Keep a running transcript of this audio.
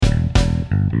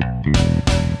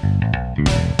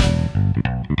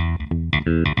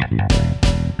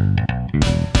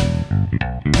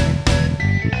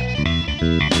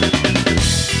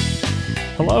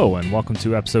and welcome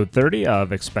to episode 30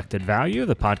 of Expected Value,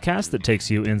 the podcast that takes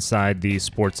you inside the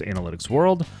sports analytics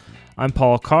world. I'm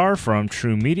Paul Carr from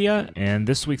True Media, and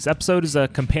this week's episode is a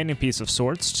companion piece of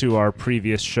sorts to our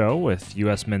previous show with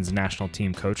U.S. men's national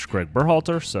team coach Greg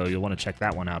Berhalter, so you'll want to check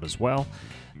that one out as well.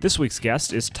 This week's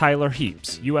guest is Tyler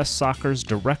Heaps, U.S. Soccer's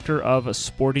Director of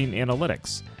Sporting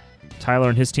Analytics. Tyler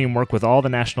and his team work with all the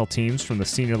national teams from the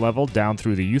senior level down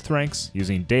through the youth ranks,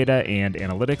 using data and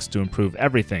analytics to improve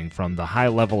everything from the high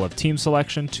level of team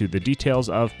selection to the details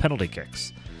of penalty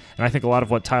kicks. And I think a lot of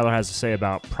what Tyler has to say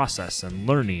about process and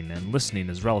learning and listening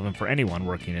is relevant for anyone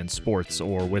working in sports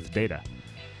or with data.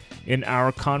 In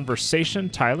our conversation,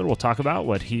 Tyler will talk about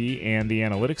what he and the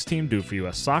analytics team do for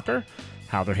U.S. Soccer,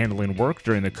 how they're handling work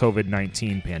during the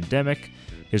COVID-19 pandemic,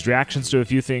 his reactions to a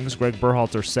few things Greg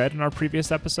Berhalter said in our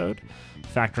previous episode,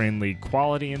 factoring league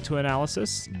quality into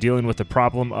analysis, dealing with the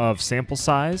problem of sample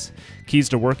size, keys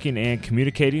to working and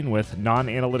communicating with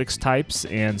non-analytics types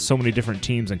and so many different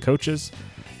teams and coaches,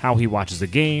 how he watches a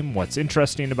game, what's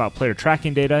interesting about player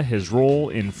tracking data, his role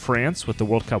in France with the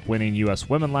World Cup winning U.S.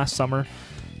 women last summer,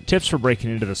 tips for breaking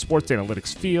into the sports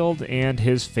analytics field, and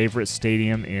his favorite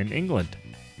stadium in England.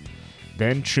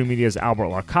 Then True Media's Albert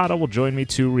Larcata will join me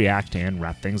to react and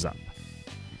wrap things up.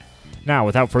 Now,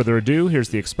 without further ado, here's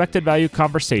the Expected Value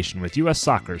conversation with U.S.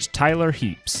 Soccer's Tyler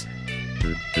Heaps.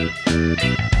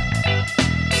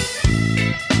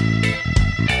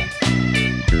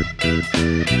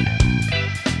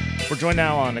 We're joined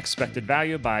now on Expected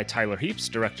Value by Tyler Heaps,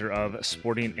 Director of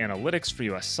Sporting Analytics for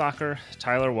U.S. Soccer.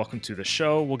 Tyler, welcome to the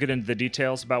show. We'll get into the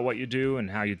details about what you do and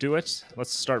how you do it.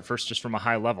 Let's start first just from a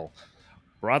high level.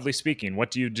 Broadly speaking, what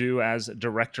do you do as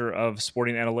Director of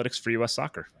Sporting Analytics for U.S.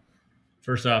 Soccer?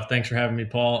 First off, thanks for having me,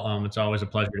 Paul. It's always a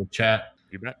pleasure to chat.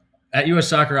 You bet. At U.S.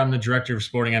 Soccer, I'm the Director of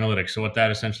Sporting Analytics. So what that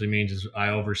essentially means is I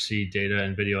oversee data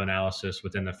and video analysis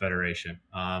within the federation.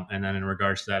 And then in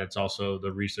regards to that, it's also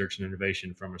the research and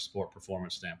innovation from a sport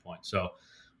performance standpoint. So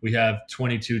we have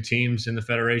 22 teams in the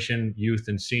federation, youth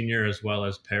and senior, as well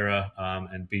as para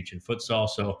and beach and futsal.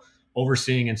 So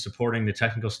overseeing and supporting the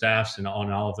technical staffs and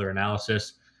on all of their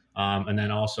analysis. And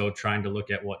then also trying to look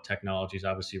at what technologies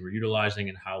obviously we're utilizing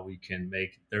and how we can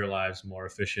make their lives more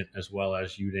efficient, as well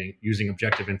as using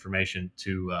objective information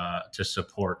to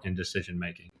support in decision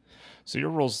making. So your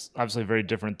role's obviously very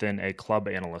different than a club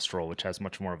analyst role, which has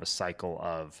much more of a cycle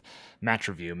of match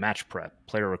review, match prep,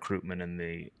 player recruitment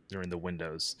during the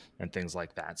windows and things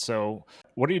like that. So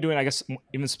what are you doing, I guess,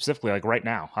 even specifically like right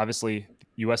now? Obviously,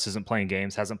 U.S. isn't playing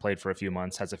games, hasn't played for a few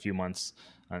months, has a few months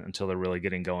until they're really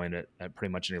getting going at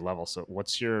pretty much any level. So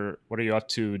what are you up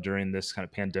to during this kind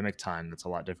of pandemic time that's a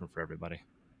lot different for everybody?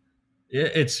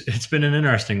 It's been an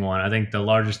interesting one. I think the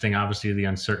largest thing, obviously, the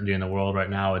uncertainty in the world right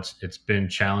now. It's been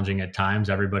challenging at times.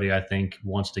 Everybody, I think,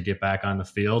 wants to get back on the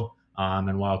field.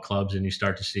 And while you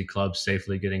start to see clubs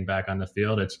safely getting back on the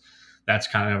field, that's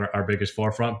kind of our biggest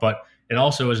forefront. But it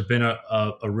also has been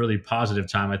a really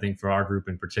positive time, I think, for our group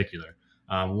in particular.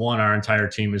 One, our entire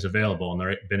team is available and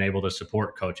they've been able to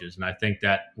support coaches. And I think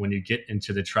that when you get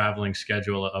into the traveling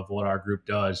schedule of what our group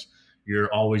does,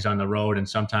 you're always on the road, and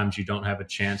sometimes you don't have a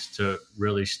chance to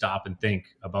really stop and think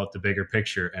about the bigger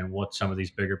picture and what some of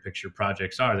these bigger picture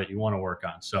projects are that you want to work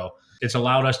on. So it's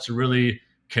allowed us to really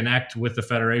connect with the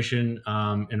federation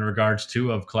in regards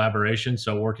of collaboration.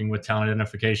 So working with talent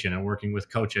identification and working with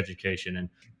coach education and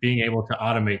being able to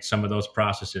automate some of those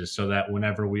processes so that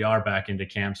whenever we are back into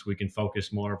camps, we can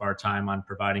focus more of our time on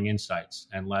providing insights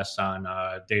and less on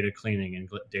data cleaning and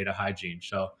data hygiene.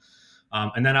 So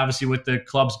and then obviously with the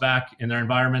clubs back in their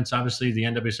environments, obviously the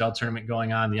NWSL tournament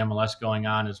going on, the MLS going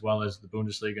on, as well as the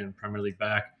Bundesliga and Premier League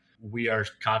back, we are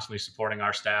constantly supporting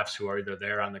our staffs who are either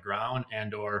there on the ground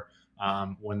and or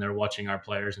when they're watching our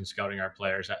players and scouting our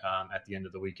players at the end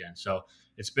of the weekend. So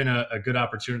it's been a good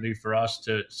opportunity for us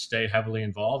to stay heavily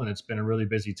involved, and it's been a really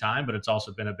busy time, but it's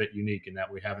also been a bit unique in that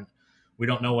we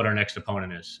don't know what our next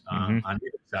opponent is on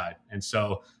either side. And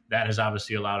so that has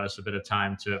obviously allowed us a bit of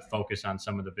time to focus on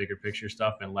some of the bigger picture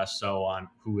stuff and less so on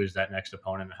who is that next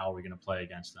opponent and how are we going to play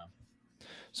against them.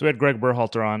 So we had Greg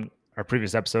Berhalter on our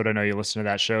previous episode. I know you listened to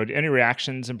that show. Any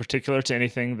reactions in particular to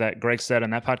anything that Greg said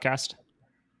on that podcast?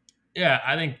 Yeah,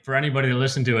 I think for anybody to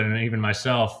listen to it, and even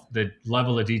myself, the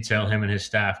level of detail him and his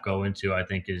staff go into, I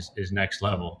think, is next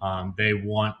level. They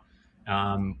want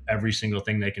every single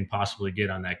thing they can possibly get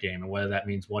on that game, and whether that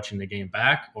means watching the game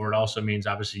back, or it also means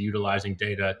obviously utilizing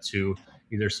data to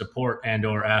either support and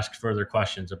or ask further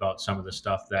questions about some of the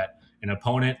stuff that an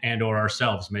opponent and or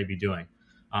ourselves may be doing.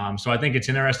 So I think it's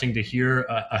interesting to hear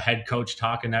a head coach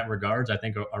talk in that regards. I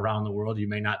think around the world, you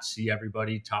may not see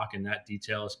everybody talk in that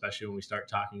detail, especially when we start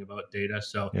talking about data.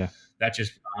 So that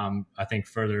just, I think,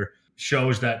 further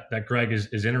shows that Greg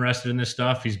is interested in this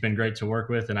stuff. He's been great to work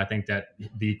with. And I think that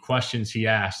the questions he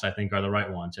asks, I think, are the right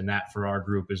ones. And that for our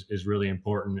group is really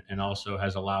important, and also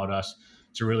has allowed us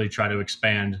to really try to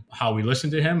expand how we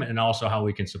listen to him and also how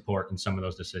we can support in some of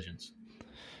those decisions.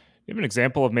 You have an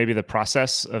example of maybe the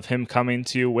process of him coming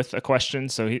to you with a question?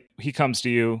 So he comes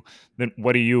to you, then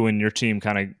what do you and your team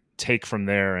kind of take from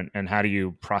there, and how do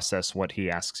you process what he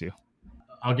asks you?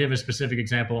 I'll give a specific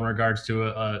example in regards to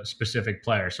a specific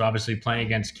player. So obviously playing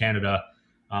against Canada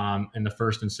in the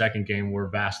first and second game were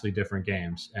vastly different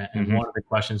games. And one of the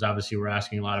questions obviously we're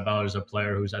asking a lot about is a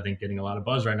player who's, I think, getting a lot of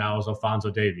buzz right now is Alfonso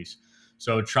Davies.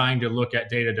 So trying to look at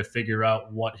data to figure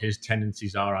out what his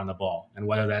tendencies are on the ball, and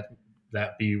whether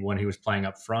that be when he was playing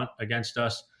up front against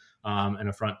us and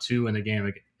a front two in the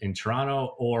game in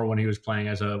Toronto, or when he was playing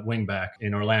as a wingback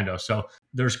in Orlando. So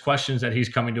there's questions that he's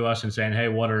coming to us and saying, hey,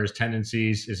 what are his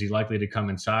tendencies? Is he likely to come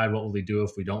inside? What will he do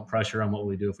if we don't pressure him? What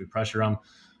will he do if we pressure him?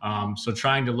 So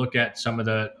trying to look at some of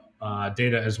the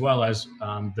data as well as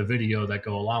the video that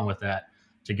go along with that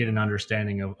to get an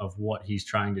understanding of what he's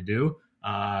trying to do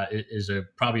is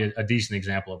probably a decent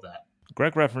example of that.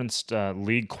 Greg referenced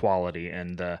league quality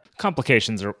and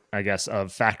complications, I guess,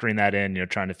 of factoring that in.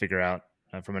 Trying to figure out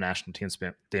from a national team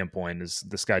standpoint, is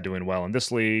this guy doing well in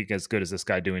this league? As good as this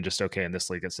guy doing just okay in this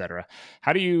league, et cetera.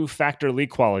 How do you factor league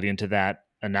quality into that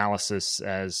analysis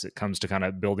as it comes to kind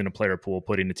of building a player pool,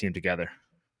 putting a team together?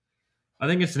 I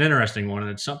think it's an interesting one,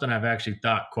 and it's something I've actually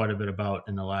thought quite a bit about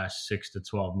in the last 6 to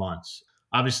 12 months.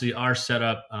 Obviously, our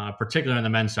setup, particularly on the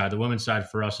men's side, the women's side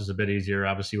for us is a bit easier,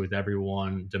 obviously, with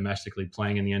everyone domestically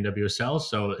playing in the NWSL.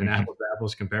 So an apples to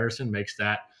apples comparison makes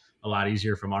that a lot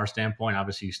easier from our standpoint.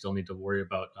 Obviously, you still need to worry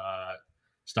about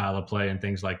style of play and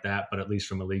things like that, but at least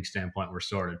from a league standpoint, we're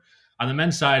sorted. On the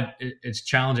men's side, it's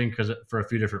challenging because for a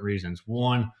few different reasons.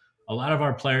 One, a lot of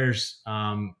our players,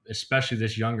 especially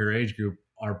this younger age group,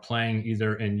 are playing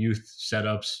either in youth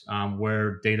setups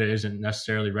where data isn't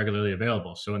necessarily regularly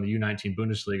available. So in the U19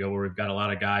 Bundesliga, where we've got a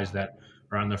lot of guys that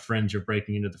are on the fringe of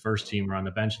breaking into the first team or on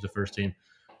the bench of the first team,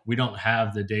 we don't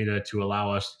have the data to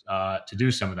allow us to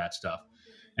do some of that stuff.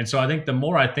 And so I think the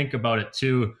more I think about it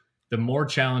too, the more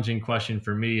challenging question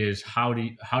for me is how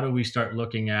do we start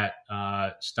looking at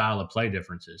style of play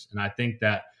differences? And I think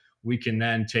that we can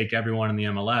then take everyone in the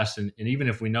MLS, and even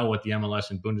if we know what the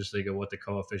MLS and Bundesliga, what the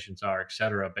coefficients are, et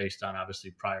cetera, based on obviously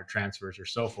prior transfers or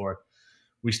so forth,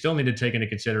 we still need to take into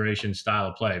consideration style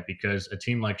of play, because a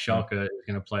team like Schalke is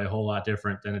going to play a whole lot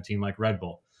different than a team like Red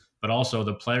Bull. But also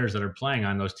the players that are playing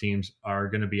on those teams are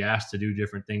going to be asked to do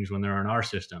different things when they're in our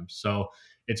system. So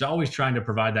it's always trying to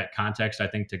provide that context, I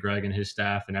think, to Greg and his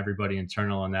staff and everybody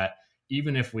internal on that.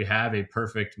 Even if we have a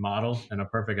perfect model and a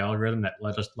perfect algorithm that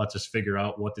lets us figure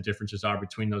out what the differences are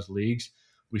between those leagues,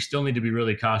 we still need to be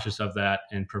really cautious of that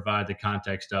and provide the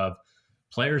context of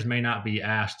players may not be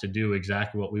asked to do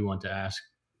exactly what we want to ask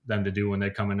them to do when they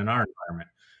come in our environment.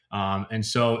 And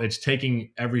so it's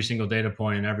taking every single data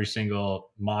point and every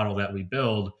single model that we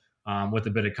build with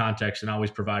a bit of context, and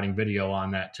always providing video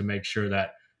on that to make sure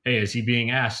that, hey, is he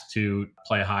being asked to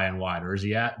play high and wide, or is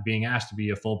he being asked to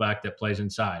be a fullback that plays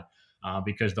inside?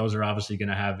 Because those are obviously going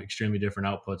to have extremely different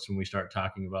outputs when we start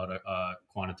talking about a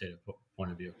quantitative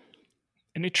point of view.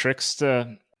 Any tricks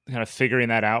to kind of figuring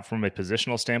that out from a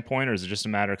positional standpoint, or is it just a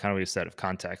matter of kind of what you said of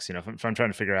context? If I'm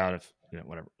trying to figure out if,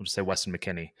 whatever, let's say Weston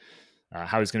McKennie,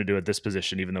 how he's going to do at this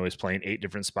position, even though he's playing 8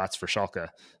 different spots for Schalke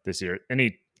this year.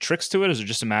 Any tricks to it? Or is it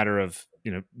just a matter of,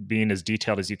 being as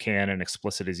detailed as you can and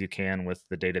explicit as you can with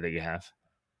the data that you have?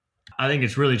 I think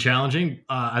it's really challenging.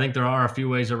 I think there are a few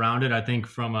ways around it. I think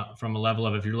from a level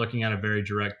of, if you're looking at a very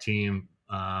direct team,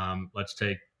 let's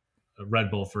take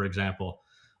Red Bull, for example,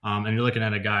 and you're looking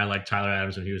at a guy like Tyler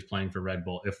Adams when he was playing for Red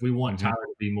Bull. If we want Tyler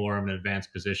to be more of an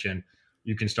advanced position,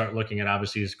 you can start looking at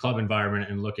obviously his club environment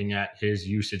and looking at his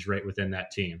usage rate within that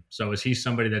team. So is he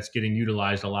somebody that's getting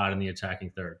utilized a lot in the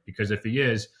attacking third? Because if he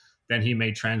is, then he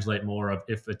may translate more of,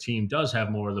 if a team does have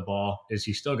more of the ball, is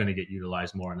he still going to get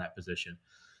utilized more in that position?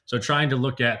 So trying to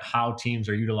look at how teams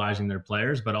are utilizing their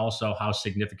players, but also how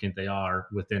significant they are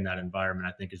within that environment,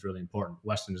 I think is really important.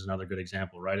 Weston is another good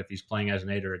example, right? If he's playing as an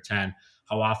 8 or a 10,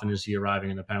 how often is he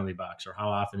arriving in the penalty box, or how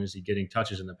often is he getting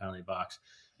touches in the penalty box?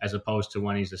 As opposed to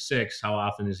when he's a 6, how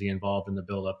often is he involved in the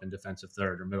build-up in defensive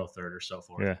third or middle third or so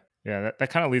forth? Yeah. That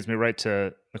kind of leads me right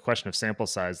to the question of sample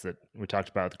size that we talked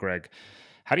about with Greg.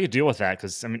 How do you deal with that?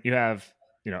 Because you have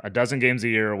a dozen games a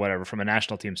year or whatever from a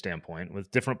national team standpoint,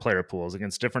 with different player pools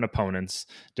against different opponents,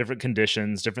 different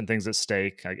conditions, different things at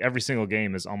stake. Like every single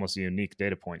game is almost a unique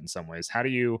data point in some ways. How do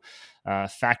you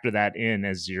factor that in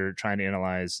as you're trying to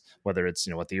analyze whether it's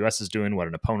what the U.S. is doing, what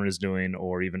an opponent is doing,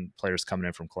 or even players coming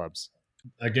in from clubs?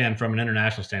 Again, from an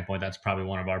international standpoint, that's probably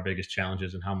one of our biggest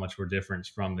challenges and how much we're different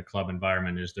from the club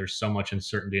environment is there's so much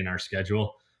uncertainty in our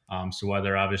schedule. So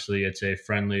whether obviously it's a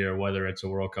friendly or whether it's a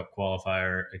World Cup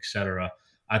qualifier, et cetera,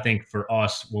 I think for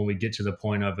us, when we get to the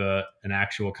point of an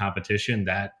actual competition,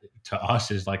 that to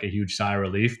us is like a huge sigh of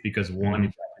relief because one, you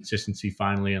have consistency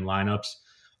finally in lineups.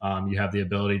 You have the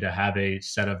ability to have a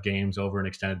set of games over an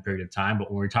extended period of time.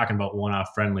 But when we're talking about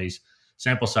one-off friendlies,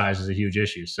 sample size is a huge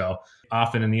issue. So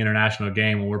often in the international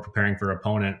game, when we're preparing for an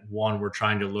opponent, one, we're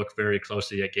trying to look very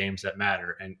closely at games that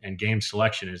matter. And game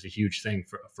selection is a huge thing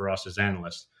for us as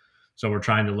analysts. So we're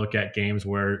trying to look at games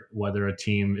where whether a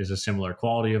team is a similar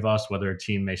quality of us, whether a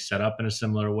team may set up in a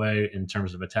similar way in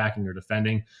terms of attacking or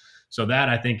defending. So that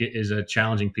I think is a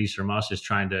challenging piece from us is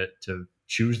trying to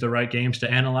choose the right games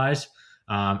to analyze.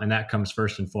 And that comes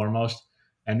first and foremost.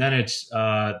 And then it's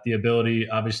the ability,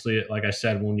 obviously, like I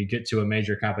said, when you get to a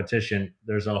major competition,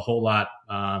 there's a whole lot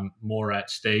more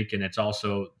at stake. And it's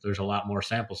also, there's a lot more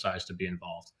sample size to be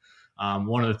involved.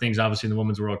 One of the things, obviously, in the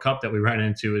Women's World Cup that we ran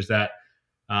into is that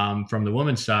from the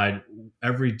women's side,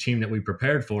 every team that we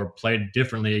prepared for played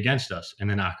differently against us in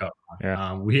the knockout.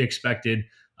 Yeah. We expected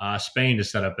Spain to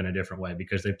set up in a different way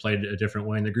because they played a different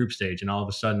way in the group stage. And all of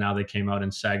a sudden now they came out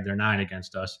and sagged their 9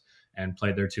 against us and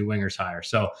played their 2 wingers higher.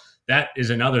 So that is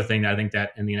another thing that I think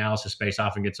that in the analysis space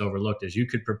often gets overlooked is you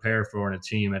could prepare for a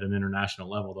team at an international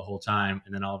level the whole time.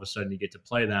 And then all of a sudden you get to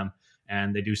play them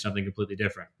and they do something completely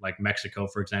different. Like Mexico,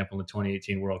 for example, in the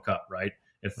 2018 World Cup, right?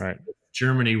 If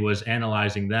Germany was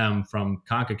analyzing them from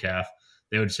CONCACAF,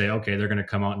 they would say, okay, they're going to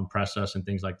come out and press us and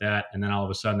things like that. And then all of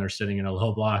a sudden they're sitting in a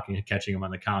low block and catching them on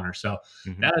the counter. So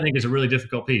that I think is a really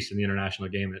difficult piece in the international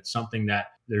game. And it's something that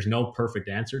there's no perfect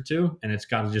answer to. And it's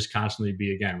got to just constantly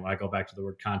be, again, when I go back to the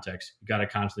word context, you got to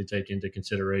constantly take into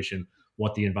consideration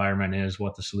what the environment is,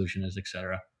 what the solution is, et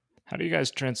cetera. How do you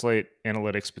guys translate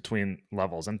analytics between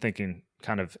levels? I'm thinking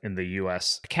kind of in the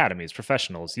US academies,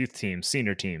 professionals, youth teams,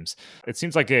 senior teams. It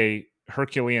seems like a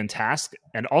Herculean task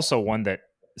and also one that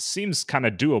seems kind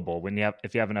of doable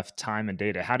if you have enough time and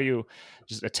data. How do you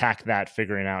just attack that,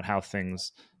 figuring out how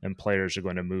things and players are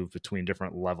going to move between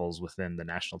different levels within the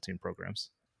national team programs?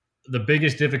 The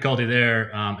biggest difficulty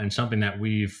there, and something that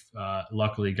we've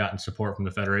luckily gotten support from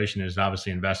the federation, is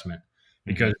obviously investment,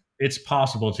 because it's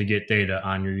possible to get data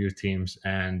on your youth teams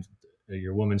and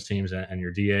your women's teams and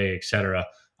your DA, et cetera.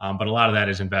 But a lot of that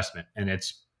is investment, and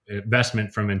it's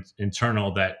investment from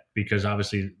internal that, because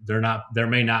obviously there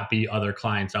may not be other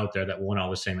clients out there that want all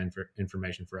the same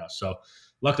information for us. So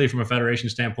luckily from a federation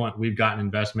standpoint, we've gotten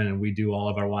investment and we do all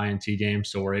of our YNT games.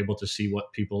 So we're able to see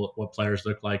what players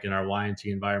look like in our YNT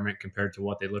environment compared to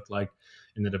what they look like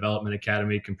in the development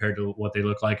academy compared to what they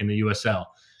look like in the USL.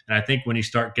 And I think when you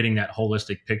start getting that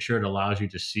holistic picture, it allows you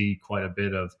to see quite a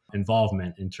bit of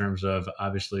involvement in terms of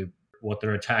obviously what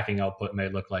their attacking output may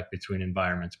look like between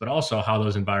environments, but also how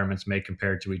those environments may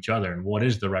compare to each other and what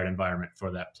is the right environment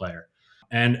for that player.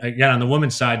 And again, on the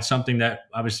women's side, something that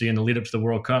obviously in the lead up to the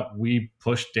World Cup, we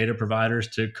pushed data providers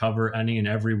to cover any and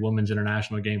every women's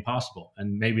international game possible.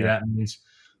 And maybe that means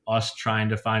us trying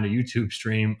to find a YouTube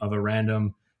stream of a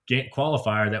random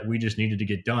qualifier that we just needed to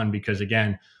get done. Because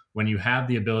again, when you have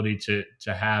the ability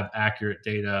to have accurate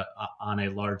data on a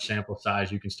large sample size,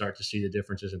 you can start to see the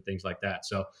differences and things like that.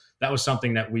 So that was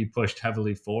something that we pushed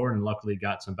heavily forward and luckily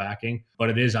got some backing. But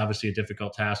it is obviously a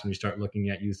difficult task when you start looking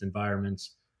at youth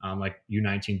environments, like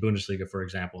U19 Bundesliga, for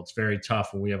example. It's very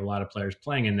tough when we have a lot of players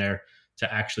playing in there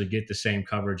to actually get the same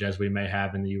coverage as we may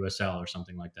have in the USL or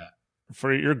something like that.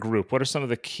 For your group, what are some of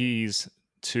the keys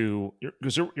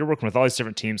because you're working with all these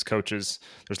different teams, coaches,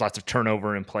 there's lots of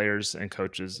turnover in players and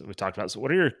coaches we talked about. So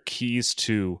what are your keys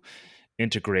to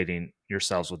integrating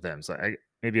yourselves with them? So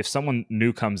maybe if someone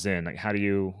new comes in, like how do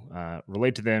you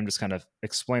relate to them? Just kind of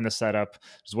explain the setup.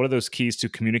 Just what are those keys to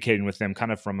communicating with them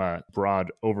kind of from a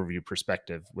broad overview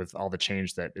perspective with all the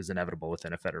change that is inevitable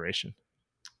within a federation?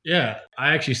 Yeah,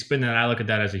 I actually spin that. I look at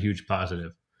that as a huge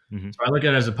positive. So I look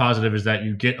at it as a positive is that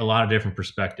you get a lot of different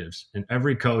perspectives, and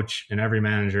every coach and every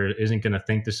manager isn't going to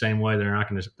think the same way. They're not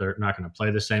going to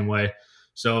play the same way.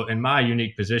 So in my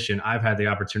unique position, I've had the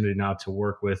opportunity now to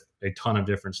work with a ton of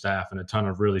different staff and a ton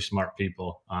of really smart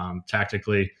people,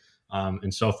 tactically,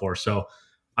 and so forth. So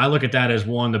I look at that as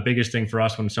one, the biggest thing for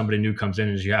us when somebody new comes in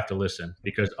is you have to listen,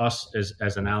 because us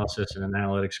as analysis and an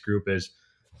analytics group is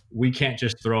we can't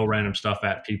just throw random stuff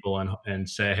at people and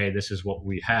say, hey, this is what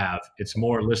we have. It's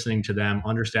more listening to them,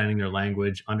 understanding their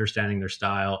language, understanding their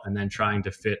style, and then trying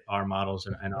to fit our models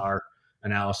and our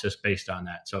analysis based on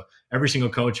that. So every single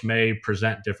coach may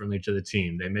present differently to the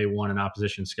team. They may want an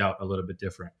opposition scout a little bit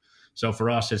different. So for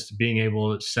us, it's being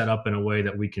able to set up in a way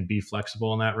that we can be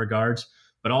flexible in that regards,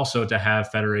 but also to have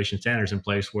federation standards in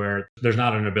place where there's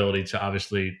not an ability to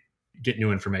obviously get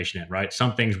new information in, right?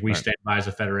 Some things we stand by as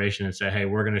a federation and say, hey,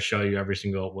 we're going to show you every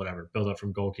single whatever, build up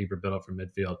from goalkeeper, build up from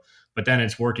midfield. But then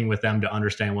it's working with them to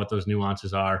understand what those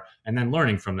nuances are and then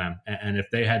learning from them. And if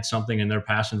they had something in their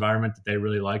past environment that they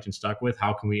really liked and stuck with,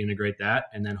 how can we integrate that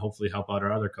and then hopefully help out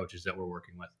our other coaches that we're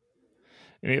working with?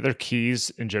 Any other keys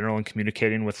in general in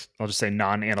communicating with, I'll just say,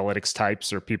 non-analytics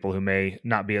types or people who may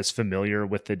not be as familiar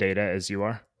with the data as you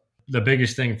are? The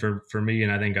biggest thing for me,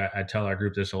 and I think I tell our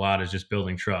group this a lot, is just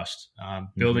building trust.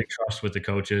 Building trust with the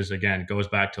coaches, again, goes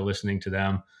back to listening to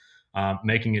them,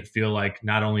 making it feel like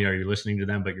not only are you listening to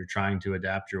them, but you're trying to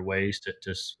adapt your ways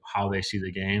to how they see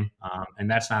the game.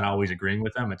 And that's not always agreeing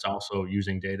with them. It's also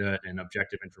using data and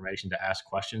objective information to ask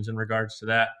questions in regards to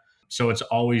that. So it's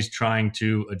always trying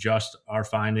to adjust our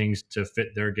findings to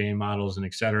fit their game models and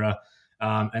et cetera.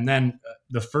 And then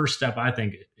the first step, I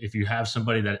think, if you have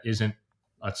somebody that isn't,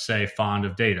 let's say, fond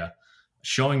of data,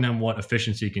 showing them what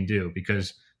efficiency can do,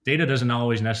 because data doesn't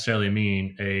always necessarily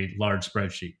mean a large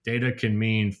spreadsheet. Data can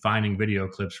mean finding video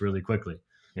clips really quickly.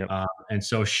 Yep. And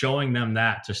so showing them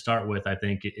that to start with, I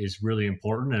think is really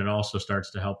important. And it also starts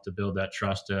to help to build that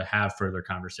trust to have further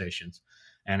conversations.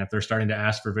 And if they're starting to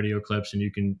ask for video clips and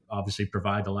you can obviously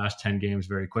provide the last 10 games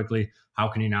very quickly, how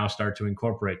can you now start to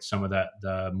incorporate some of that,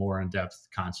 the more in-depth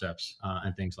concepts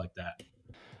and things like that?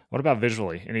 What about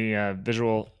visually? Any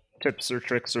visual tips or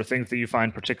tricks or things that you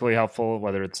find particularly helpful,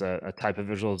 whether it's a type of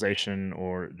visualization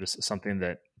or just something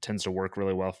that tends to work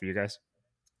really well for you guys?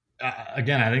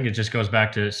 Again, I think it just goes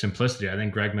back to simplicity. I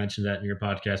think Greg mentioned that in your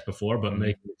podcast before, but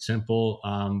making it simple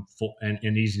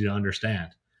and easy to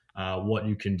understand. What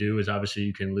you can do is obviously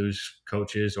you can lose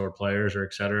coaches or players or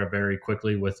et cetera very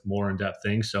quickly with more in-depth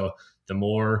things. So the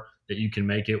more that you can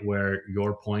make it where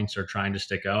your points are trying to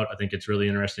stick out, I think it's really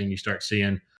interesting. You start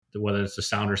seeing whether it's the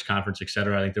Sounders Conference, et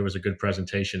cetera. I think there was a good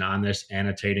presentation on this,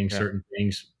 annotating certain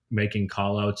things, making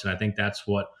call outs. And I think that's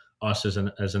what us as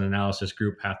an analysis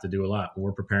group have to do a lot. When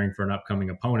we're preparing for an upcoming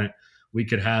opponent, we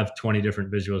could have 20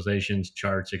 different visualizations,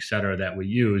 charts, et cetera, that we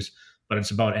use, but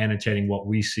it's about annotating what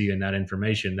we see in that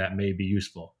information that may be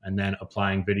useful and then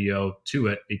applying video to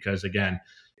it. Because again,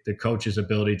 the coach's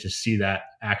ability to see that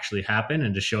actually happen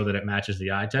and to show that it matches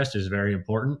the eye test is very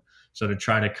important. So to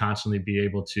try to constantly be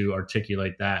able to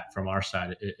articulate that from our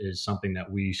side is something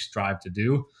that we strive to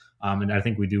do. And I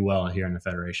think we do well here in the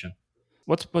Federation.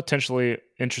 What's potentially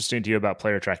interesting to you about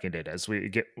player tracking data as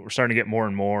we're starting to get more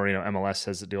and more, MLS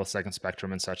has to deal with Second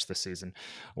Spectrum and such this season.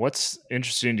 What's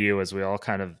interesting to you as we all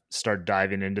kind of start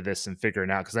diving into this and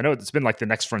figuring out, because I know it's been like the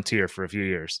next frontier for a few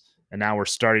years and now we're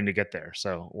starting to get there.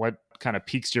 So what kind of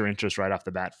piques your interest right off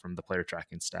the bat from the player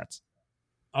tracking stats?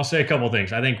 I'll say a couple of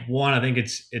things. I think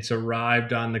it's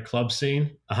arrived on the club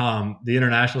scene. The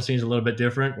international scene is a little bit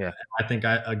different. Yeah. I think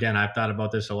I've thought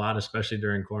about this a lot, especially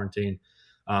during quarantine.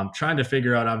 Trying to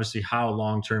figure out obviously how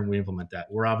long-term we implement that.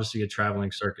 We're obviously a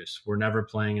traveling circus. We're never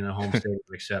playing in a home stadium,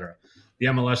 et cetera. The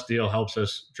MLS deal helps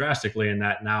us drastically in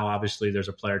that now obviously there's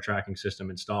a player tracking system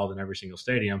installed in every single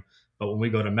stadium. But when we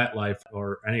go to MetLife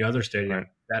or any other stadium,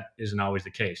 that isn't always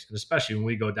the case. And especially when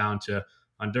we go down to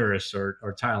Honduras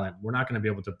or Thailand, we're not going to be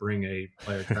able to bring a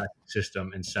player tracking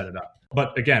system and set it up.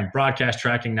 But again, broadcast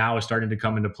tracking now is starting to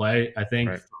come into play. I think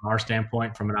from our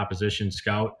standpoint, from an opposition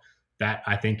scout, that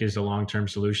I think is a long-term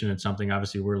solution. It's something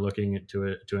obviously we're looking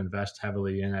to invest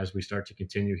heavily in as we start to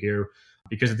continue here,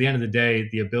 because at the end of the day,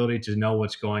 the ability to know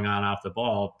what's going on off the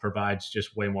ball provides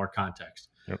just way more context.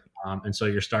 Yep. And so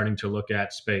you're starting to look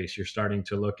at space. You're starting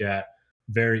to look at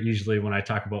very easily when I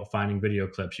talk about finding video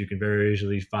clips, you can very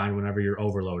easily find whenever you're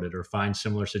overloaded or find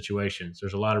similar situations.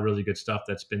 There's a lot of really good stuff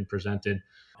that's been presented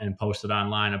and posted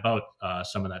online about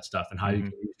some of that stuff and how you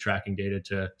can use tracking data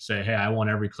to say, hey, I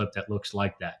want every clip that looks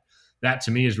like that. That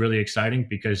to me is really exciting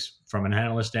because from an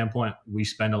analyst standpoint, we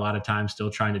spend a lot of time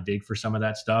still trying to dig for some of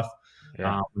that stuff.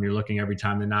 Yeah. When you're looking every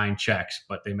time the 9 checks,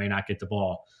 but they may not get the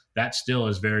ball. That still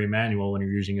is very manual when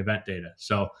you're using event data.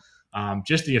 So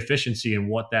just the efficiency and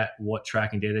what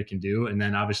tracking data can do. And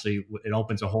then obviously it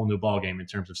opens a whole new ballgame in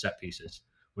terms of set pieces.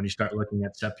 When you start looking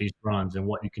at set piece runs and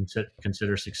what you can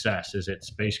consider success, is it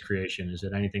space creation? Is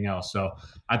it anything else? So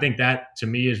I think that to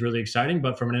me is really exciting.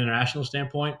 But from an international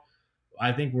standpoint,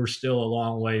 I think we're still a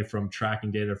long way from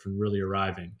tracking data from really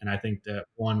arriving. And I think that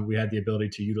we had the ability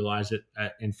to utilize it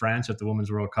in France at the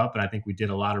Women's World Cup. And I think we did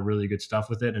a lot of really good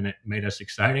stuff with it and it made us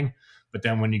exciting. But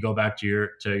then when you go back to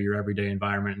your everyday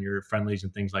environment and your friendlies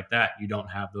and things like that, you don't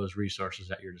have those resources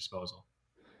at your disposal.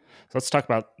 So let's talk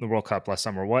about the World Cup last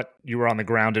summer. You were on the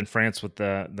ground in France with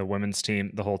the women's team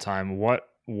the whole time. What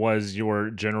was your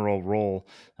general role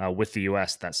with the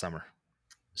U.S. that summer?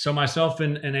 So myself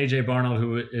and AJ Barnold,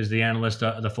 who is the analyst,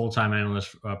 the full-time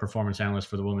analyst, performance analyst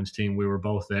for the women's team, we were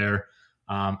both there.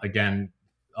 Again,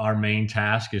 our main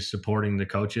task is supporting the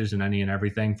coaches in any and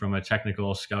everything from a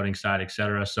technical scouting side, et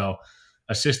cetera. So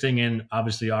assisting in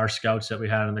obviously our scouts that we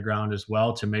had on the ground as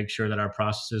well to make sure that our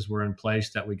processes were in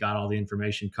place, that we got all the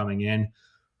information coming in.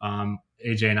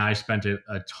 AJ and I spent a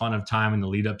ton of time in the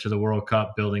lead up to the World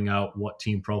Cup building out what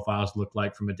team profiles look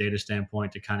like from a data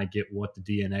standpoint to kind of get what the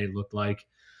DNA looked like.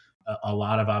 A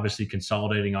lot of obviously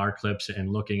consolidating our clips and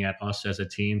looking at us as a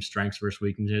team, strengths versus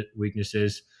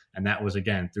weaknesses. And that was,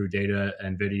 again, through data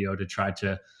and video to try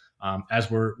to,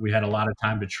 we had a lot of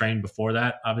time to train before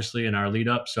that, obviously, in our lead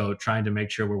up. So trying to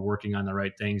make sure we're working on the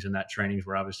right things and that trainings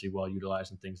were obviously well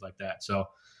utilized and things like that. So,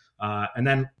 and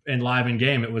then in live in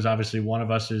game, it was obviously one of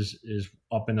us is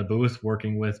up in the booth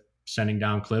working with sending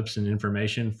down clips and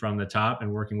information from the top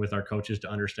and working with our coaches to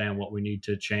understand what we need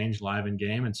to change live in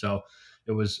game. And so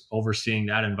it was overseeing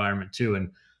that environment too. And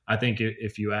I think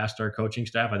if you asked our coaching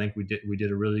staff, I think we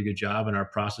did a really good job and our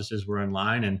processes were in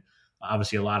line, and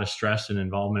obviously a lot of stress and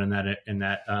involvement in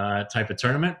that type of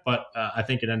tournament. But I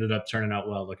think it ended up turning out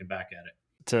well looking back at it.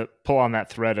 To pull on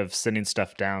that thread of sending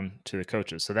stuff down to the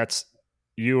coaches. So that's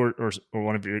you or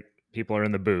one of your people are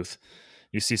in the booth.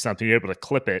 You see something, you're able to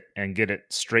clip it and get it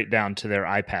straight down to their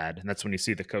iPad. And that's when you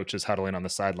see the coaches huddling on the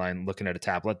sideline looking at a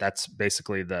tablet. That's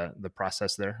basically the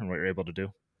process there and what you're able to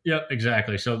do. Yep,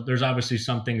 exactly. So there's obviously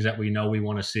some things that we know we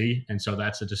want to see. And so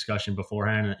that's a discussion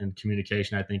beforehand, and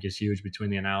communication, I think, is huge between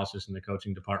the analysis and the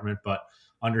coaching department. But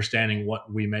understanding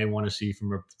what we may want to see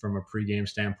from a pregame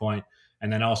standpoint.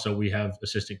 And then also we have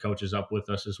assistant coaches up with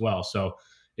us as well. So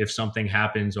if something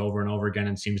happens over and over again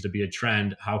and seems to be a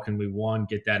trend, how can we, one,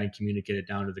 get that and communicate it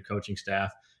down to the coaching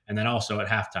staff? And then also at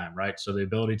halftime, right? So the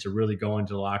ability to really go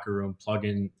into the locker room, plug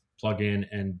in,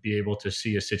 and be able to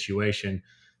see a situation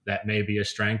that may be a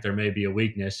strength or may be a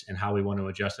weakness, and how we want to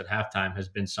adjust at halftime has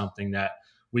been something that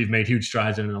we've made huge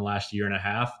strides in the last year and a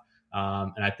half.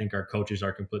 And I think our coaches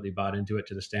are completely bought into it,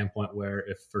 to the standpoint where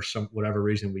if for some whatever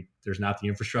reason there's not the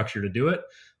infrastructure to do it,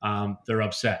 they're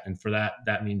upset. And for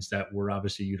that means that we're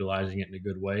obviously utilizing it in a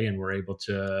good way, and we're able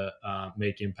to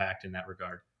make impact in that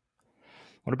regard.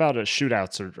 What about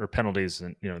shootouts or penalties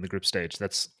in the group stage?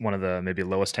 That's one of the maybe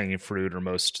lowest hanging fruit or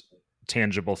most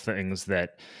tangible things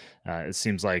that it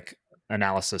seems like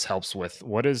analysis helps with.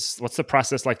 What's the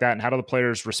process like that, and how do the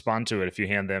players respond to it if you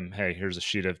hand them, hey, here's a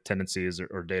sheet of tendencies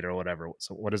or data or whatever?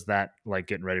 So what is that like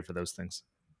getting ready for those things?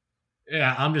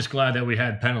 Yeah, I'm just glad that we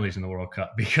had penalties in the World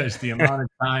Cup, because the amount of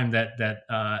time that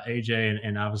AJ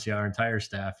and obviously our entire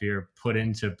staff here put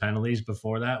into penalties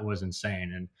before that was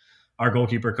insane. And our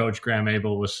goalkeeper coach, Graham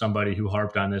Abel, was somebody who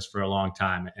harped on this for a long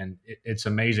time. And it's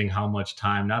amazing how much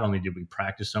time, not only did we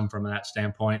practice them from that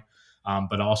standpoint,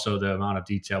 but also the amount of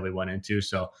detail we went into.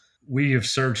 So we have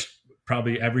searched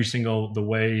probably every single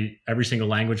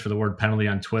language for the word penalty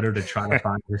on Twitter to try to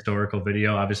find historical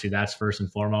video. Obviously, that's first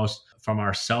and foremost. From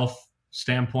our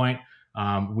standpoint,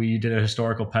 we did a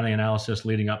historical penalty analysis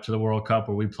leading up to the World Cup,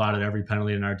 where we plotted every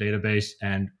penalty in our database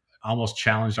and almost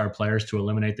challenged our players to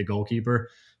eliminate the goalkeeper.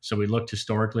 So we looked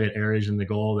historically at areas in the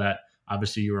goal that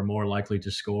obviously you were more likely to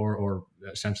score, or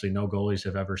essentially no goalies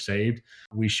have ever saved.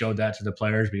 We showed that to the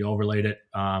players. We overlaid it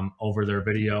over their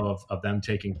video of them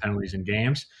taking penalties in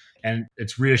games. And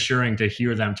it's reassuring to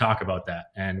hear them talk about that.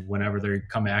 And whenever they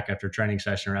come back after a training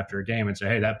session or after a game and say,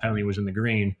 hey, that penalty was in the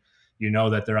green, you know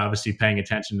that they're obviously paying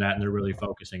attention to that and they're really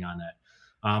focusing on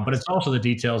that. But it's also the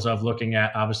details of looking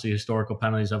at obviously historical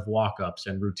penalties of walk-ups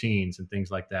and routines and things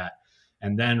like that.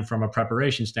 And then from a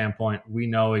preparation standpoint, we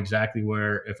know exactly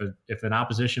where, if an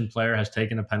opposition player has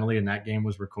taken a penalty and that game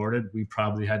was recorded, we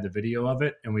probably had the video of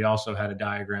it. And we also had a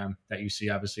diagram that you see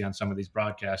obviously on some of these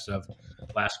broadcasts of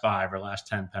last 5 or last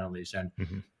 10 penalties. And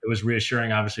It was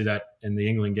reassuring, obviously, that in the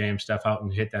England game, Steph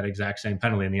Houghton hit that exact same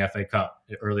penalty in the FA Cup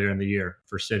earlier in the year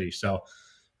for City. So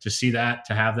to see that,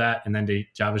 to have that, and then to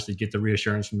obviously get the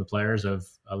reassurance from the players of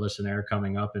Alyssa Naeher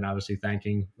coming up and obviously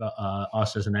thanking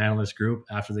us as an analyst group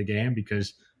after the game,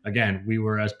 because again, we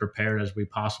were as prepared as we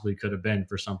possibly could have been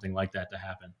for something like that to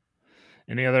happen.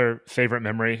 Any other favorite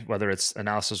memory, whether it's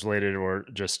analysis related or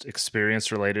just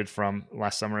experience related, from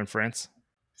last summer in France?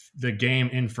 The game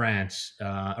in France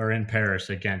or in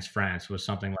Paris against France was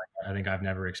something like I think I've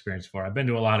never experienced before. I've been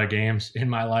to a lot of games in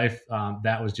my life.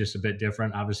 That was just a bit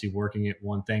different. Obviously, working at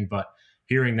one thing, but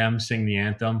hearing them sing the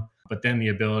anthem, but then the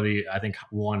ability, I think,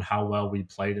 one, how well we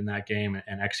played in that game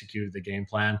and executed the game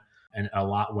plan, and a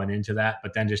lot went into that.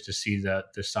 But then just to see the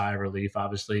sigh of relief,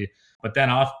 obviously. But then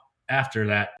after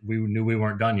that, we knew we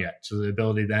weren't done yet. So the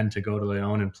ability then to go to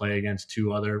Lyon and play against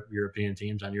 2 other European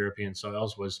teams on European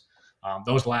soils was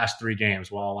Those last 3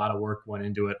 games, while a lot of work went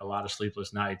into it, a lot of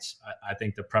sleepless nights, I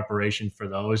think the preparation for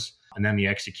those and then the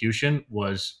execution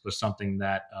was something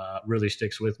that really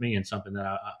sticks with me, and something that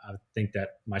I think that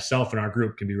myself and our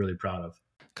group can be really proud of.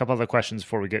 A couple other questions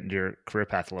before we get into your career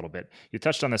path a little bit. You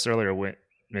touched on this earlier when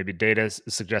maybe data is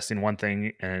suggesting one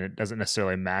thing and it doesn't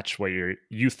necessarily match what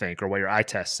you think or what your eye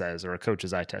test says or a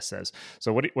coach's eye test says.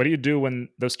 So what do you do when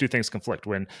those two things conflict?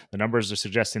 When the numbers are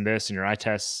suggesting this and your eye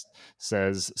test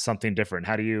says something different,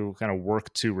 how do you kind of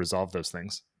work to resolve those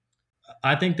things?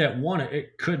 I think that one,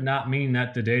 it could not mean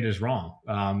that the data is wrong.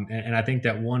 And I think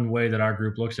that one way that our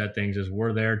group looks at things is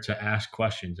we're there to ask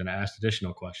questions and ask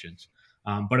additional questions.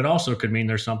 But it also could mean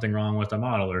there's something wrong with the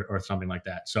model or something like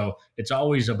that. So it's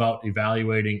always about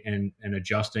evaluating and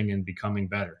adjusting and becoming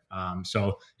better.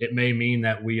 So it may mean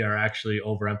that we are actually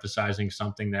overemphasizing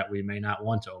something that we may not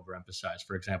want to overemphasize,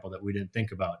 for example, that we didn't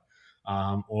think about.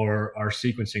 Or our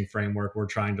sequencing framework, we're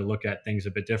trying to look at things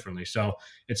a bit differently. So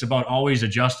it's about always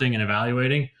adjusting and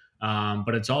evaluating,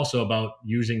 but it's also about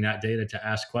using that data to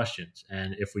ask questions.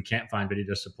 And if we can't find video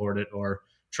to support it, or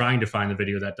trying to find the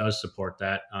video that does support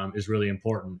that, is really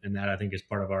important. And that, I think, is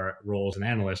part of our role as an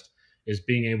analyst, is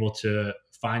being able to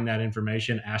find that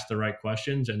information, ask the right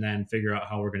questions, and then figure out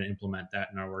how we're going to implement that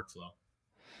in our workflow.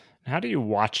 How do you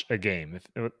watch a game?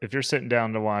 If you're sitting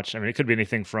down to watch, I mean, it could be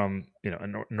anything from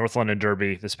a North London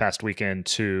Derby this past weekend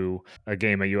to a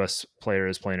game a U.S. player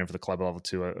is playing in for the club level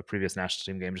to a previous national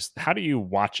team game. Just how do you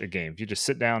watch a game? If you just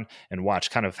sit down and watch,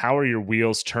 kind of how are your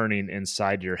wheels turning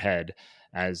inside your head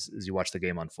as you watch the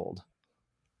game unfold?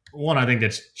 One, I think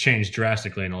that's changed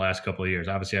drastically in the last couple of years.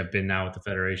 Obviously, I've been now with the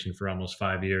Federation for almost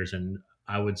 5 years, and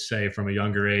I would say from a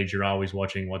younger age, you're always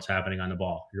watching what's happening on the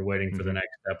ball. You're waiting for the next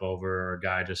step over or a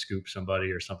guy to scoop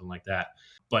somebody or something like that.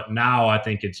 But now I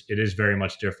think it is very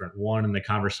much different. One, in the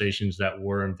conversations that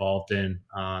we're involved in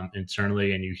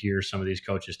internally, and you hear some of these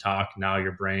coaches talk, now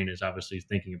your brain is obviously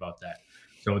thinking about that.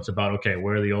 So it's about, okay,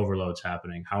 where are the overloads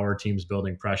happening? How are teams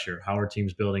building pressure? How are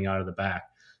teams building out of the back?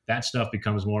 That stuff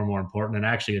becomes more and more important. And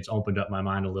actually, it's opened up my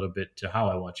mind a little bit to how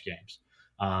I watch games.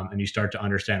 And you start to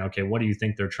understand, okay, what do you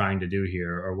think they're trying to do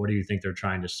here? Or what do you think they're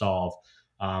trying to solve?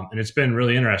 And it's been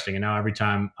really interesting. And now every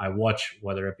time I watch,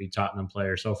 whether it be Tottenham play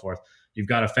or so forth, you've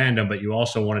got a fandom, but you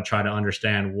also want to try to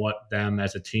understand what them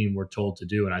as a team were told to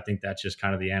do. And I think that's just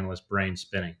kind of the analyst brain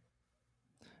spinning.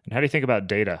 And how do you think about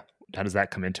data? How does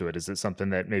that come into it? Is it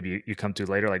something that maybe you come to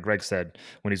later? Like Greg said,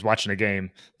 when he's watching a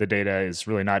game, the data is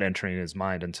really not entering his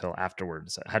mind until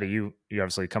afterwards. How do you're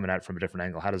obviously coming at it from a different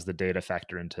angle. How does the data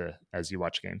factor into as you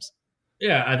watch games?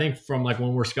 Yeah, I think from like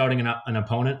when we're scouting an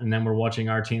opponent and then we're watching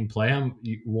our team play them,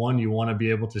 you want to be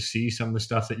able to see some of the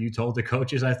stuff that you told the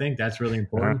coaches. I think that's really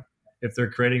important. If they're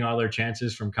creating all their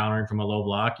chances from countering from a low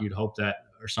block, you'd hope that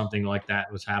or something like that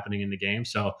was happening in the game.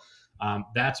 So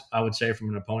that's, I would say, from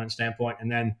an opponent standpoint. And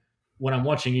then when I'm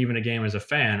watching even a game as a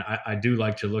fan, I do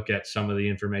like to look at some of the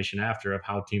information after of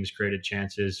how teams created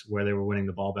chances, where they were winning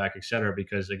the ball back, et cetera.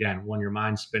 Because again, when your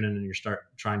mind's spinning and you start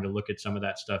trying to look at some of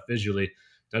that stuff visually,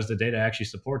 does the data actually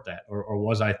support that? Or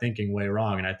was I thinking way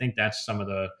wrong? And I think that's some of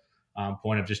the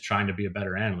point of just trying to be a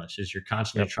better analyst, is you're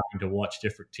constantly trying to watch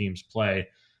different teams play,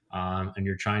 and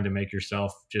you're trying to make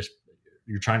yourself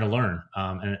you're trying to learn.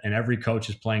 And every coach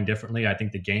is playing differently. I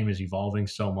think the game is evolving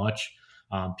so much.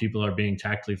 People are being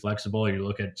tactically flexible. You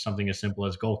look at something as simple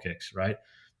as goal kicks, right?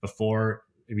 Before,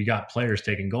 we got players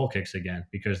taking goal kicks again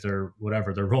because they're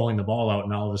rolling the ball out,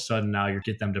 and all of a sudden now you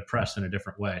get them to press in a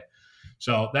different way.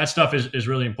 So that stuff is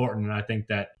really important. And I think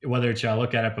that whether it's I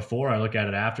look at it before, I look at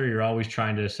it after, you're always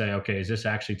trying to say, okay, is this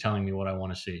actually telling me what I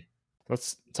want to see?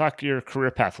 Let's talk your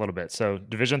career path a little bit. So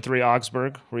Division III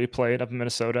Augsburg, where you played up in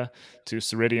Minnesota, to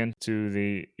Ceridian, to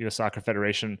the U.S. Soccer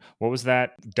Federation. What was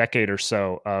that decade or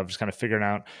so of just kind of figuring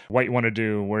out what you want to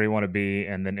do, where you want to be,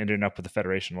 and then ending up with the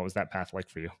Federation? What was that path like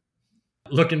for you?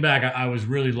 Looking back, I was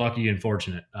really lucky and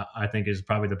fortunate, I think is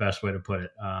probably the best way to put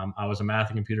it. I was a math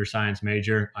and computer science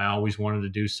major. I always wanted to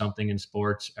do something in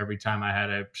sports. Every time I had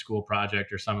a school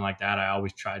project or something like that, I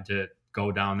always tried to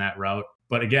go down that route.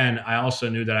 But again, I also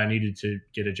knew that I needed to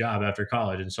get a job after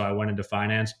college. And so I went into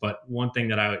finance. But one thing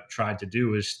that I tried to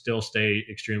do is still stay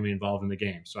extremely involved in the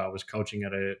game. So I was coaching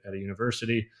at a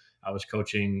university. I was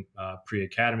coaching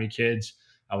pre-academy kids.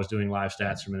 I was doing live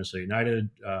stats for Minnesota United.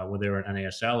 When they were in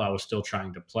NASL, I was still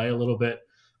trying to play a little bit.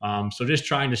 So just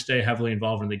trying to stay heavily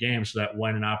involved in the game so that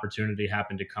when an opportunity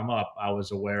happened to come up, I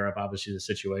was aware of obviously the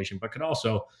situation, but could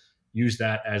also use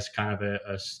that as kind of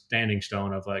a standing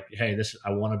stone of like, hey,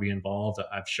 I want to be involved.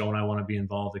 I've shown I want to be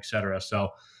involved, et cetera. So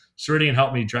Ceridian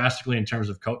helped me drastically in terms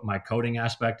of my coding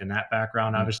aspect and that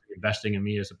background, obviously investing in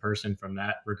me as a person from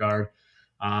that regard.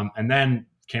 And then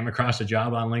came across a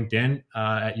job on LinkedIn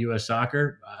at US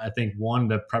Soccer. I think one,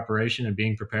 the preparation and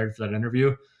being prepared for that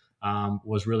interview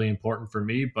was really important for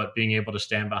me, but being able to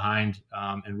stand behind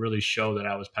and really show that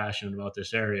I was passionate about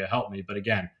this area helped me. But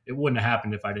again, it wouldn't have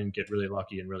happened if I didn't get really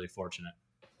lucky and really fortunate.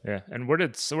 Yeah. And where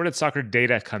did soccer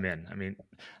data come in? I mean,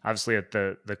 obviously at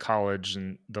the college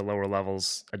and the lower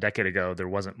levels a decade ago, there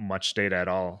wasn't much data at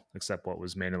all except what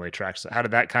was manually tracked. So how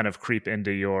did that kind of creep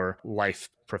into your life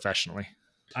professionally?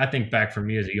 I think back for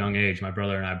me as a young age, my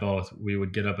brother and I both, we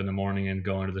would get up in the morning and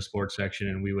go into the sports section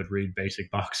and we would read basic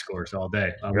box scores all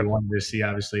day. We Yep. wanted to see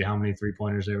obviously how many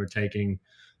 3-pointers they were taking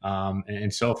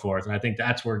and so forth. And I think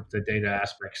that's where the data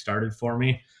aspect started for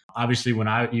me. Obviously, when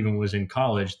I even was in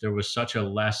college, there was such a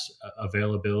less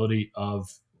availability of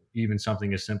even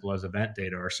something as simple as event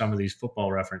data or some of these football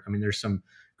reference. I mean, there's some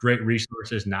great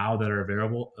resources now that are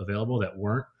available that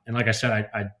weren't. And like I said,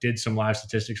 I did some live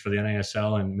statistics for the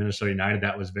NASL and Minnesota United.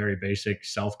 That was very basic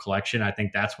self collection. I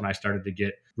think that's when I started to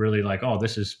get really like, oh,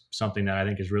 this is something that I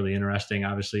think is really interesting.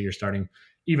 Obviously, you're starting,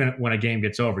 even when a game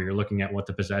gets over, you're looking at what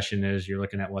the possession is, you're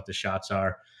looking at what the shots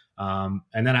are.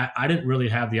 And then I didn't really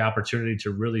have the opportunity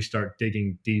to really start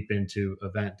digging deep into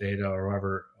event data or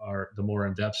whatever, or the more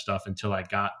in-depth stuff until I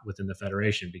got within the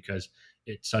federation, because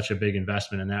it's such a big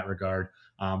investment in that regard.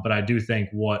 But I do think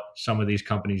what some of these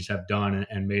companies have done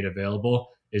and made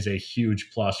available is a huge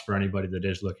plus for anybody that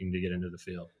is looking to get into the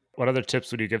field. What other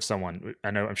tips would you give someone?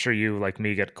 I know I'm sure you, like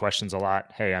me, get questions a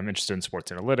lot. Hey, I'm interested in sports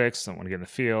analytics. I want to get in the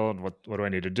field. What do I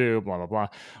need to do? Blah, blah, blah.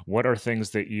 What are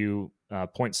things that you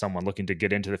point someone looking to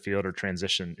get into the field or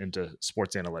transition into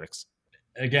sports analytics?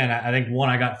 Again, I think one,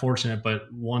 I got fortunate,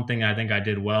 but one thing I think I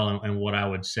did well, and what I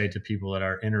would say to people that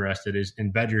are interested is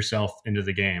embed yourself into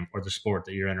the game or the sport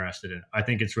that you're interested in. I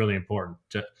think it's really important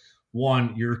to,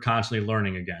 one, you're constantly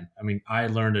learning again. I mean, I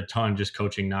learned a ton just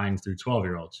coaching 9 through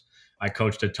 12-year-olds. I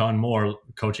coached a ton more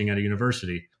coaching at a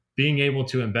university. Being able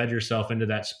to embed yourself into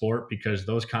that sport, because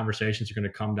those conversations are going to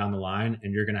come down the line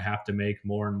and you're going to have to make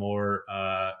more and more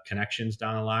connections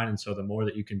down the line. And so the more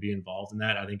that you can be involved in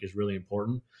that, I think is really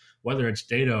important. Whether it's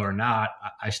data or not,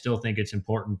 I still think it's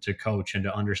important to coach and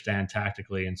to understand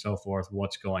tactically and so forth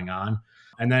what's going on.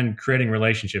 And then creating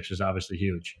relationships is obviously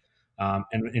huge.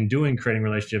 And in doing creating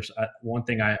relationships, one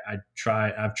thing I've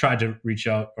tried to reach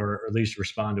out or at least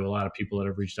respond to a lot of people that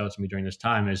have reached out to me during this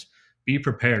time is be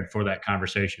prepared for that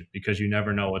conversation, because you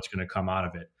never know what's going to come out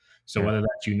of it. So whether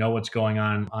that's, what's going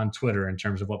on Twitter in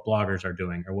terms of what bloggers are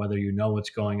doing, or whether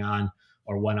what's going on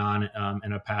or went on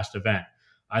in a past event,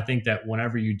 I think that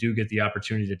whenever you do get the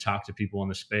opportunity to talk to people in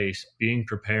the space, being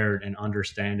prepared and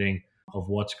understanding of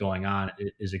what's going on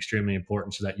is extremely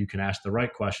important, so that you can ask the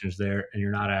right questions there and you're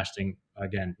not asking,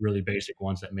 again, really basic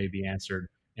ones that may be answered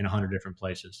in 100 different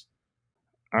places.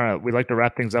 All right, we like to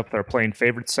wrap things up with our playing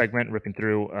favorites segment, ripping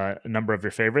through a number of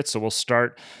your favorites. So we'll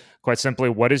start quite simply.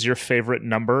 What is your favorite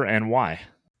number and why?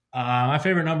 My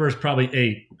favorite number is probably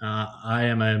 8. I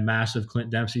am a massive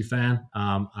Clint Dempsey fan.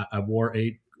 I wore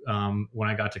 8 when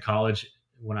I got to college,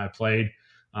 when I played.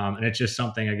 And it's just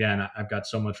something, again, I've got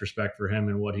so much respect for him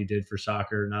and what he did for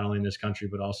soccer, not only in this country,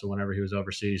 but also whenever he was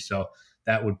overseas. So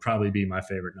that would probably be my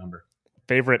favorite number.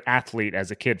 Favorite athlete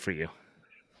as a kid for you?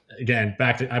 Again,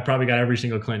 I probably got every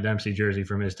single Clint Dempsey jersey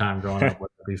from his time growing up,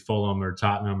 whether it be Fulham or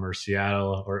Tottenham or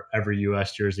Seattle or every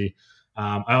U.S. jersey.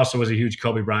 I also was a huge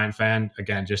Kobe Bryant fan.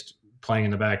 Again, just playing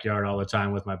in the backyard all the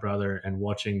time with my brother and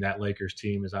watching that Lakers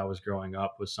team as I was growing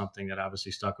up was something that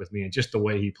obviously stuck with me, and just the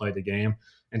way he played the game.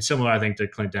 And similar, I think, to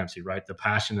Clint Dempsey, right? The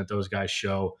passion that those guys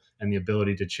show and the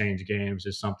ability to change games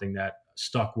is something that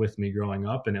stuck with me growing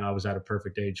up, and I was at a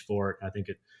perfect age for it. I think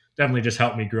it definitely just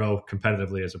helped me grow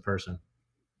competitively as a person.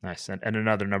 Nice. And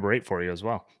another number 8 for you as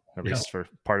well, at least for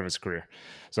part of his career.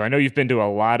 So I know you've been to a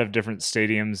lot of different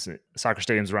stadiums, soccer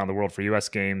stadiums around the world for U.S.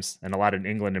 games, and a lot in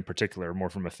England in particular, more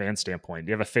from a fan standpoint.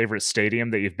 Do you have a favorite stadium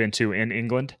that you've been to in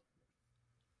England?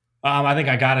 I think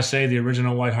I got to say the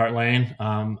original White Hart Lane.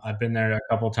 I've been there a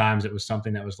couple of times. It was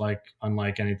something that was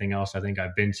unlike anything else I think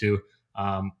I've been to.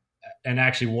 And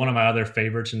actually, one of my other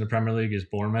favorites in the Premier League is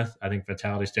Bournemouth. I think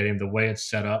Vitality Stadium, the way it's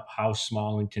set up, how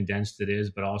small and condensed it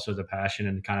is, but also the passion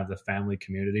and kind of the family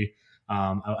community.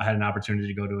 I had an opportunity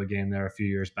to go to a game there a few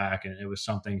years back, and it was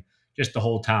something, just the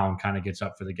whole town kind of gets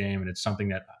up for the game. And it's something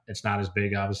that it's not as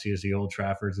big, obviously, as the Old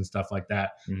Traffords and stuff like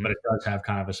that, but it does have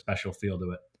kind of a special feel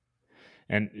to it.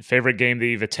 And favorite game that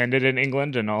you've attended in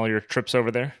England and all your trips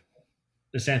over there?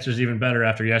 This answer is even better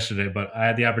after yesterday, but I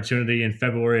had the opportunity in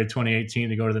February of 2018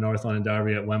 to go to the North London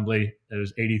Derby at Wembley. There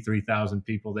was 83,000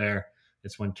 people there.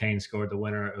 It's when Kane scored the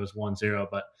winner. It was 1-0,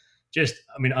 but just,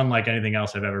 I mean, unlike anything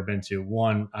else I've ever been to.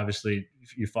 One, obviously,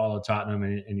 you follow Tottenham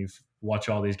and you watch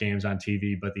all these games on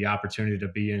TV, but the opportunity to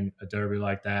be in a derby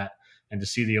like that and to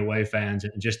see the away fans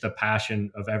and just the passion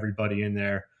of everybody in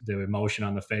there, the emotion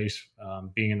on the face,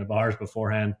 being in the bars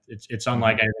beforehand, it's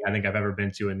unlike anything I think I've ever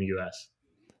been to in the U.S.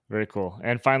 Very cool.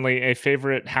 And finally, a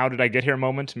favorite "How did I get here"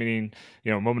 moment? Meaning,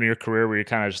 a moment in your career where you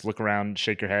kind of just look around,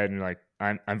 shake your head, and you're like,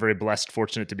 "I'm very blessed,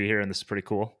 fortunate to be here, and this is pretty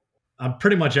cool."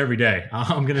 Pretty much every day.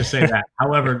 I'm going to say that.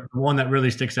 However, the one that really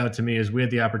sticks out to me is we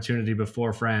had the opportunity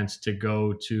before France to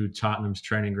go to Tottenham's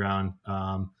training ground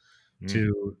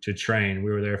to train.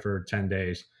 We were there for 10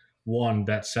 days. One,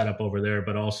 that setup over there,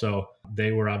 but also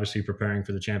they were obviously preparing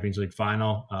for the Champions League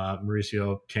final.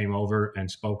 Mauricio came over and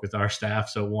spoke with our staff.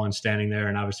 So one, standing there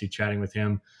and obviously chatting with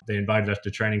him. They invited us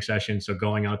to training sessions. So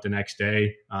going out the next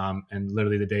day and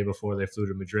literally the day before they flew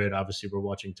to Madrid, obviously we're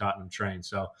watching Tottenham train.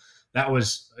 So that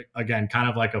was, again, kind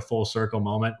of like a full circle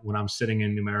moment when I'm sitting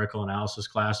in numerical analysis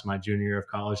class my junior year of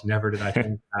college. Never did I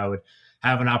think I would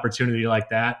have an opportunity like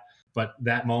that. But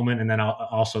that moment, and then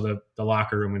also the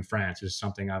locker room in France is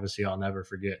something obviously I'll never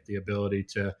forget. The ability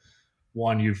to,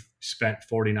 one, you've spent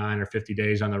 49 or 50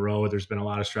 days on the road. There's been a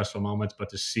lot of stressful moments, but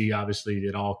to see obviously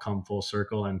it all come full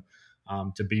circle and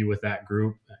to be with that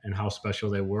group and how special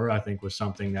they were, I think was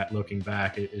something that, looking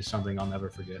back, is something I'll never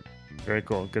forget. Very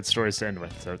cool. Good stories to end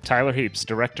with. So Tyler Heaps,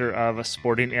 Director of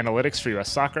Sporting Analytics for U.S.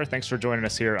 Soccer. Thanks for joining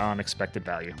us here on Expected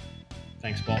Value.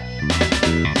 Thanks, Paul.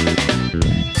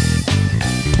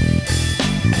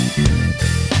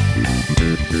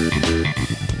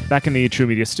 Back in the True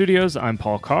Media studios, I'm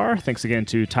Paul Carr. Thanks again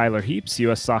to Tyler Heaps,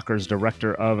 U.S. Soccer's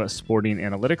Director of Sporting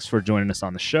Analytics, for joining us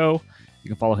on the show. You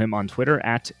can follow him on Twitter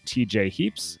at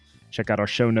TJHeaps. Check out our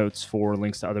show notes for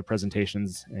links to other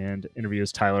presentations and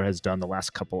interviews Tyler has done the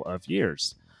last couple of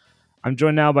years. I'm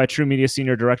joined now by True Media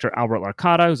Senior Director Albert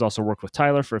Larcata, who's also worked with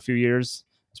Tyler for a few years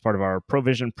as part of our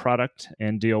Provision product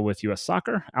and deal with U.S.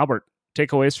 Soccer. Albert,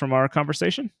 takeaways from our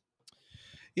conversation?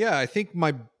 Yeah, I think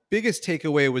my biggest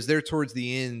takeaway was there towards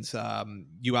the end.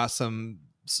 You asked something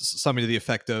to the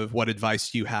effect of what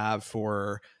advice you have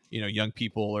for young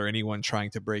people or anyone trying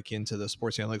to break into the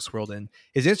sports analytics world, and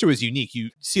his answer was unique. You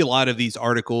see a lot of these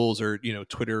articles or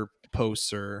Twitter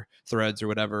posts or threads or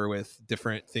whatever with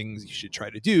different things you should try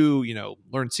to do.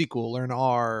 Learn SQL, learn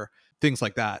R, things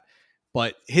like that.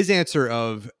 But his answer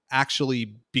of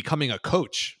actually becoming a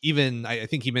coach, even I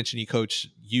think he mentioned he coached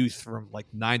youth from like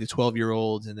 9 to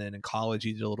 12-year-olds, and then in college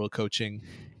he did a little coaching,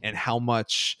 and how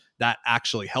much that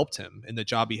actually helped him in the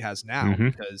job he has now,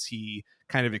 because he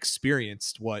kind of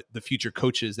experienced what the future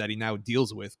coaches that he now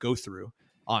deals with go through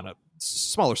on a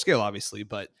smaller scale, obviously,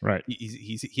 but right.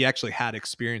 He actually had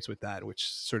experience with that,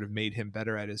 which sort of made him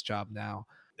better at his job now.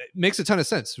 It makes a ton of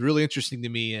sense. Really interesting to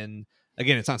me. And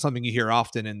again, it's not something you hear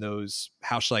often in those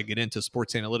 "how shall I get into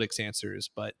sports analytics" answers,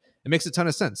 but it makes a ton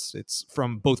of sense. It's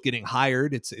from both getting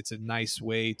hired. It's a nice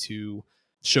way to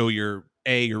show you're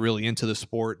really into the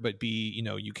sport, but B,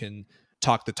 you can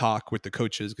talk the talk with the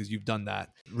coaches because you've done that.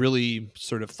 Really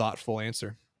sort of thoughtful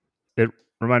answer. It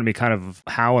reminded me kind of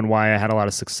how and why I had a lot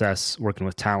of success working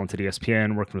with talent at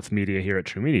ESPN, working with media here at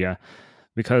True Media.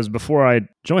 Because before I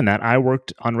joined that, I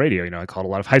worked on radio. I called a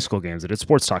lot of high school games. I did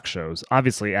sports talk shows,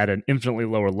 obviously at an infinitely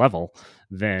lower level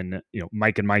than,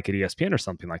 Mike and Mike at ESPN or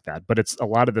something like that. But it's a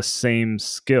lot of the same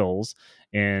skills.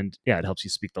 And yeah, it helps you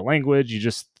speak the language. You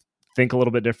just think a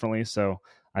little bit differently. So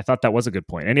I thought that was a good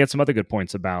point. And he had some other good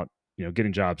points about,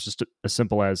 getting jobs, just as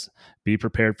simple as be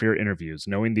prepared for your interviews,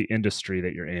 knowing the industry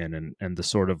that you're in and the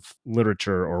sort of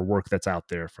literature or work that's out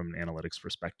there from an analytics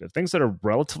perspective. Things that are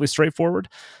relatively straightforward.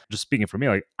 Just speaking for me,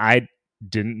 like I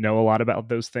didn't know a lot about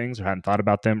those things or hadn't thought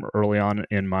about them early on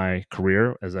in my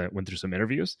career as I went through some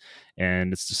interviews.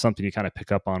 And it's just something you kind of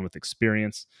pick up on with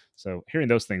experience. So hearing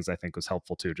those things, I think, was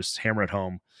helpful too. Just hammer it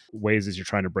home ways as you're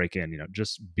trying to break in,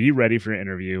 just be ready for your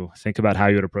interview. Think about how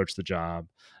you would approach the job,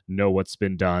 know what's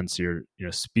been done. So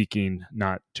you're, speaking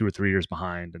not 2 or 3 years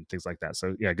behind and things like that.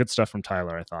 So yeah, good stuff from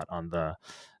Tyler, I thought, on the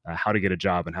how to get a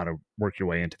job and how to work your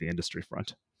way into the industry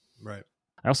front. Right.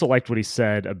 I also liked what he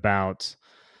said about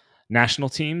national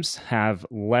teams have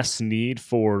less need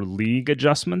for league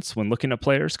adjustments when looking at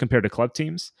players compared to club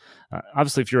teams.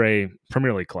 Obviously, if you're a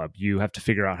Premier League club, you have to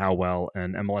figure out how well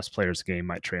an MLS player's game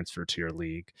might transfer to your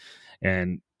league.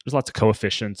 And there's lots of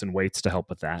coefficients and weights to help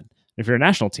with that. If you're a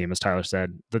national team, as Tyler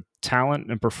said, the talent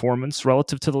and performance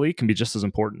relative to the league can be just as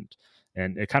important.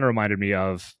 And it kind of reminded me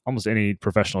of almost any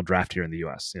professional draft here in the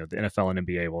U.S. The NFL and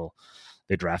NBA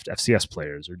they draft FCS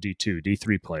players or D2,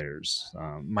 D3 players.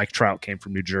 Mike Trout came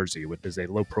from New Jersey, which is a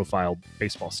low-profile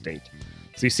baseball state.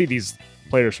 So you see these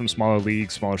players from smaller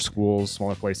leagues, smaller schools,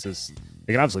 smaller places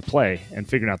They can obviously play, and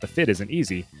figuring out the fit isn't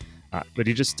easy. But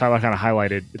Tyler kind of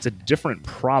highlighted it's a different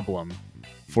problem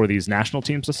for these national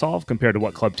teams to solve compared to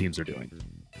what club teams are doing.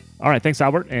 All right, thanks,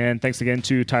 Albert, and thanks again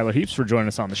to Tyler Heaps for joining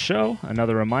us on the show.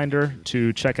 Another reminder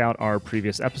to check out our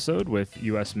previous episode with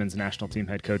U.S. men's national team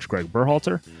head coach Greg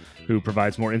Berhalter, who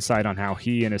provides more insight on how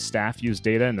he and his staff use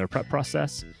data in their prep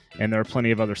process. And there are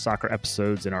plenty of other soccer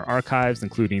episodes in our archives,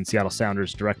 including Seattle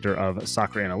Sounders Director of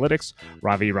Soccer Analytics,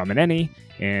 Ravi Ramaneni,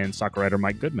 and soccer writer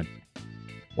Mike Goodman.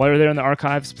 While you're there in the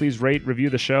archives, please rate, review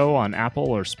the show on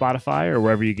Apple or Spotify or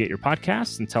wherever you get your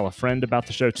podcasts, and tell a friend about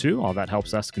the show too. All that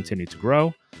helps us continue to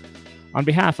grow. On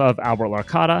behalf of Albert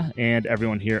Larcata and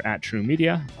everyone here at True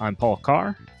Media, I'm Paul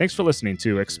Carr. Thanks for listening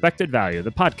to Expected Value,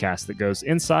 the podcast that goes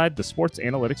inside the sports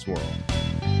analytics world.